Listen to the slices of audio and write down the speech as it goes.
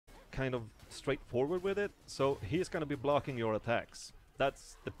kind of straightforward with it. So he's gonna be blocking your attacks. That's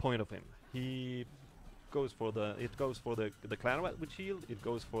the point of him. He goes for the clan rat with shield. It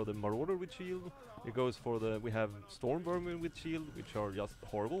goes for the marauder with shield. It goes for we have storm vermin with shield, which are just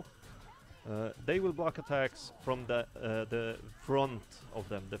horrible. They will block attacks from the front of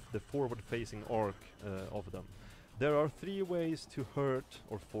them, the forward-facing arc of them. There are 3 ways to hurt,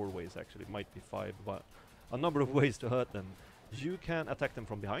 or 4 ways actually, it might be 5, but a number of ways to hurt them. You can attack them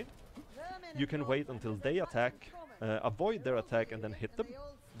from behind. You can wait until they attack, avoid their attack and then hit them.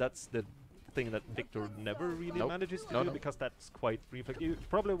 That's the thing that Victor never really manages to do, because that's quite reflex. You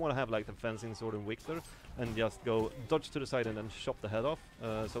probably want to have like the fencing sword in Victor and just go dodge to the side and then chop the head off.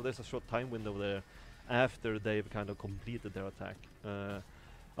 So there's a short time window there after they've kind of completed their attack.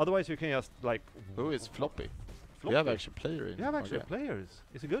 Otherwise you can just like... Who is Floppy? Floppy? We have actual player in. You have actual players.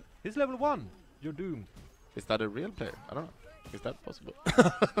 Is he good? He's level 1. You're doomed. Is that a real player? I don't know. Is that possible?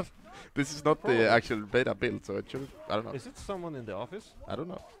 This is not the actual beta build, so it should... I don't know. Is it someone in the office? I don't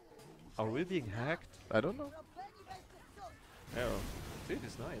know. Are we being hacked? I don't know. Yeah, see,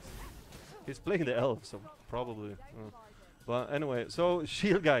 it's nice. He's playing the elf, so probably. But anyway, so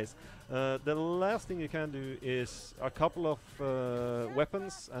shield guys. The last thing you can do is a couple of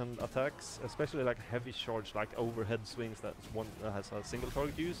weapons and attacks, especially like heavy charge, like overhead swings that has a single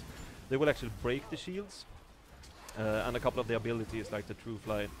target use. They will actually break the shields. And a couple of the abilities, like the True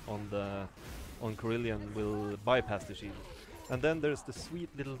Flight on Carillion, will bypass the shield. And then there's the sweet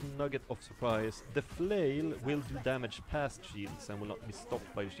little nugget of surprise. The flail will do damage past shields and will not be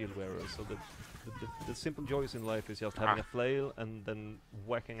stopped by shield wearers. So the simple joys in life is just having a flail and then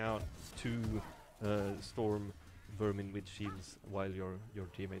whacking out 2 storm vermin with shields while your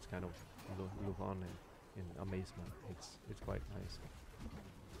teammates kind of look on in amazement. It's quite nice.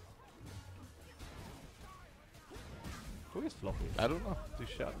 Who is Floppy? I don't know. Does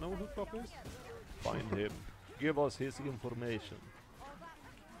chat know who Floppy is? Find him. Give us his information.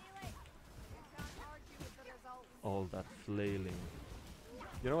 All that flailing.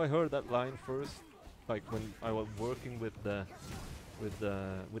 You know, I heard that line first, like when I was working with the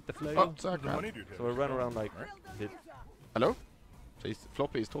flail. Oh, sorry. So I ran around like a bit. Hello? So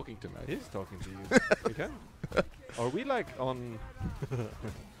Floppy is talking to me. He's talking to you. You can. Are we like on?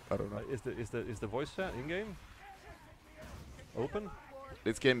 I don't know. Is the voice chat in game? Open?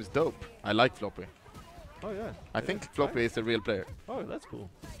 This game is dope. I like Floppy. Oh yeah. I think Floppy is a real player. Oh, that's cool.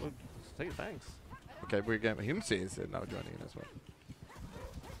 Well, thanks. Okay, we're getting Himsy is now joining in as well.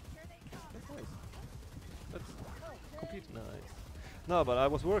 That's nice. That's completely nice. No, but I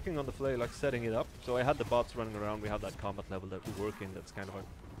was working on the flail, like setting it up. So I had the bots running around. We have that combat level that we work in. That's kind of a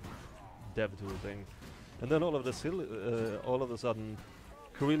dev tool thing. And then all of a sudden,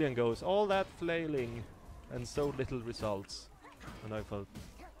 Carillion goes, all that flailing and so little results. And I felt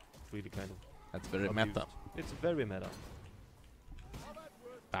really kind of... That's very abused. meta. It's very meta.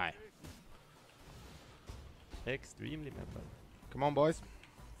 Bye. Extremely meta. Come on, boys.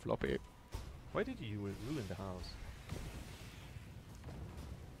 Floppy. Why did you ruin the house?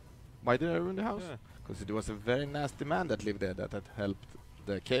 Why did I ruin the house? Yeah. Because it was a very nasty man that lived there that had helped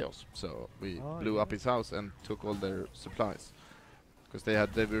the chaos. So we blew up his house and took all their supplies. Because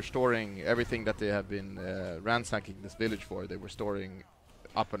they were storing everything that they have been ransacking this village for. They were storing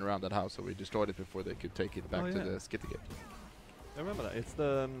up and around that house, so we destroyed it before they could take it back to the Skitty Gate. I remember that. It's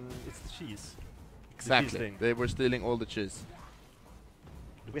the cheese. Exactly. The cheese thing. They were stealing all the cheese.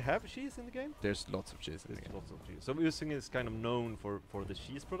 Do we have cheese in the game? There's lots of cheese in the game. Lots of cheese. So Using is kind of known for the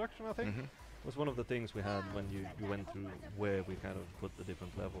cheese production, I think. It was one of the things we had when you went through where we kind of put the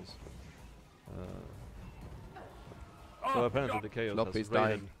different levels. So apparently the chaos Floppy's has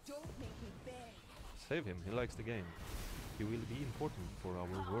raided. dying. Save him. He likes the game. He will be important for our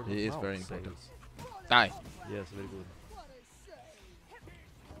world. He is very important. Sales. Die. Yes, very good.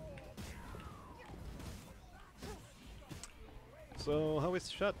 So how is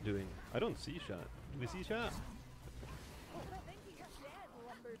chat doing? I don't see chat. Do we see chat?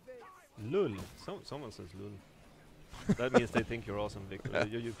 Lul. Someone says lul. That means they think you're awesome, Victor.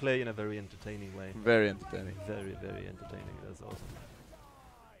 You play in a very entertaining way. Very entertaining. Very, very entertaining. That's awesome.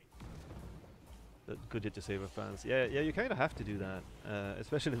 Good hit to save our fans. Yeah, you kind of have to do that,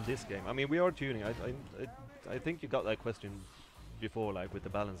 especially in this game. I mean, we are tuning. I think you got that question before, like with the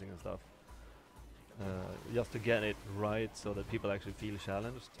balancing and stuff. Just to get it right, so that people actually feel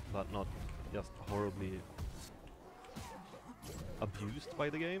challenged, but not just horribly abused by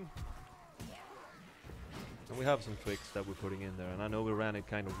the game. And we have some tricks that we're putting in there, and I know we ran it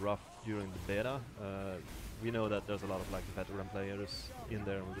kind of rough during the beta. We know that there's a lot of like veteran players in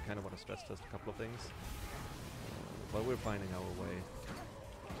there, and we kind of want to stress test a couple of things. But we're finding our way.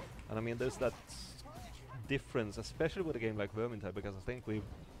 And I mean, there's that difference, especially with a game like Vermintide, because I think we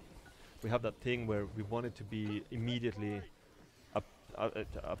have that thing where we want it to be immediately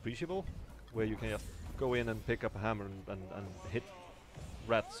appreciable, where you can just go in and pick up a hammer and hit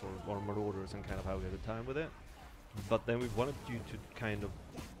rats or marauders and kind of have a good time with it. But then we wanted you to kind of,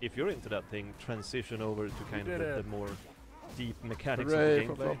 if you're into that thing, transition over to kind of the more deep mechanics of the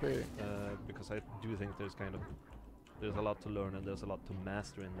gameplay. Because I do think there's a lot to learn and there's a lot to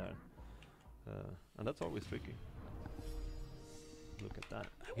master in there. And that's always tricky. Look at that.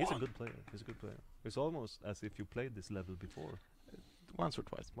 He's a good player. It's almost as if you played this level before. Once or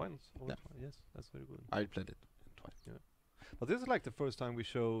twice. Yes, that's very good. I played it twice. Yeah. But this is like the first time we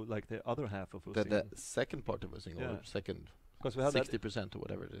show like the other half of the second part of Ursing, or second, because we had 60% or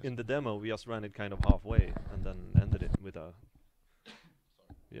whatever it is. In the demo, we just ran it kind of halfway and then ended it with a.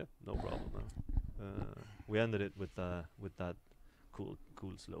 Yeah, no problem. No. We ended it with that cool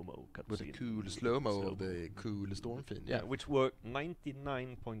slow-mo cutscene. With a cool slow-mo of the cool Stormfiend. Yeah, which worked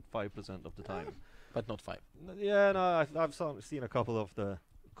 99.5% of the time. But not 5. Yeah, no, I've seen a couple of the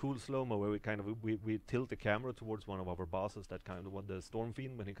cool slow-mo where we kind of we tilt the camera towards one of our bosses, that kind of what the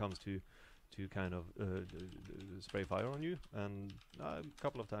Stormfiend, when it comes to kind of spray fire on you. And a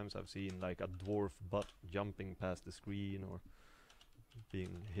couple of times I've seen like a dwarf butt jumping past the screen or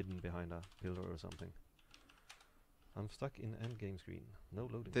being hidden behind a pillar or something. I'm stuck in endgame screen. No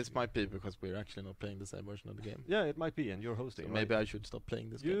loading. This might be because we're actually not playing the same version of the game. Yeah, it might be, and you're hosting. So maybe I should stop playing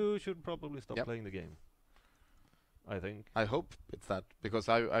this game. You should probably stop playing the game. I think. I hope it's that, because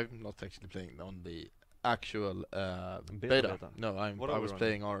I'm not actually playing on the actual beta. No, I was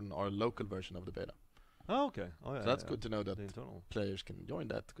playing on our local version of the beta. Oh, okay. Oh, yeah. So that's good to know that players can join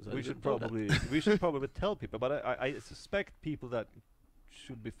that. Because we should probably tell people, but I suspect people that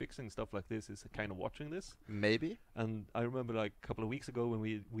should be fixing stuff like this is kind of watching this. Maybe. And I remember like a couple of weeks ago when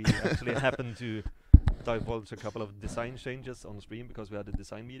we actually happened to divulge a couple of design changes on stream, because we had a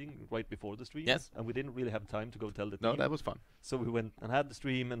design meeting right before the stream. Yes. And we didn't really have time to go tell the team. No, that was fun. So we went and had the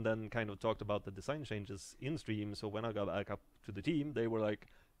stream and then kind of talked about the design changes in stream. So when I got back up to the team, they were like,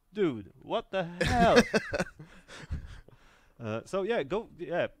 dude, what the hell? So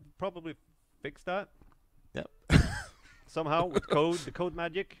yeah, probably fix that. Yep. Somehow with the code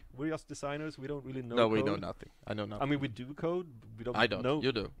magic. We're just designers. We don't really know. No, code. we know nothing. I know nothing. I mean, we do code. We don't. I don't. Know.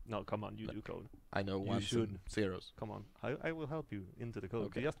 You do. No, come on. You do code. I know ones and zeros. Come on. I will help you into the code.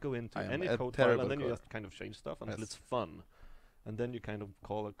 Okay. You just go into any code file and then you just kind of change stuff until it's fun. And then you kind of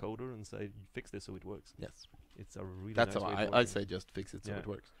call a coder and say, fix this so it works. Yes. It's a really That's nice how way I say just fix it so it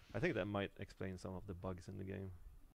works. I think that might explain some of the bugs in the game.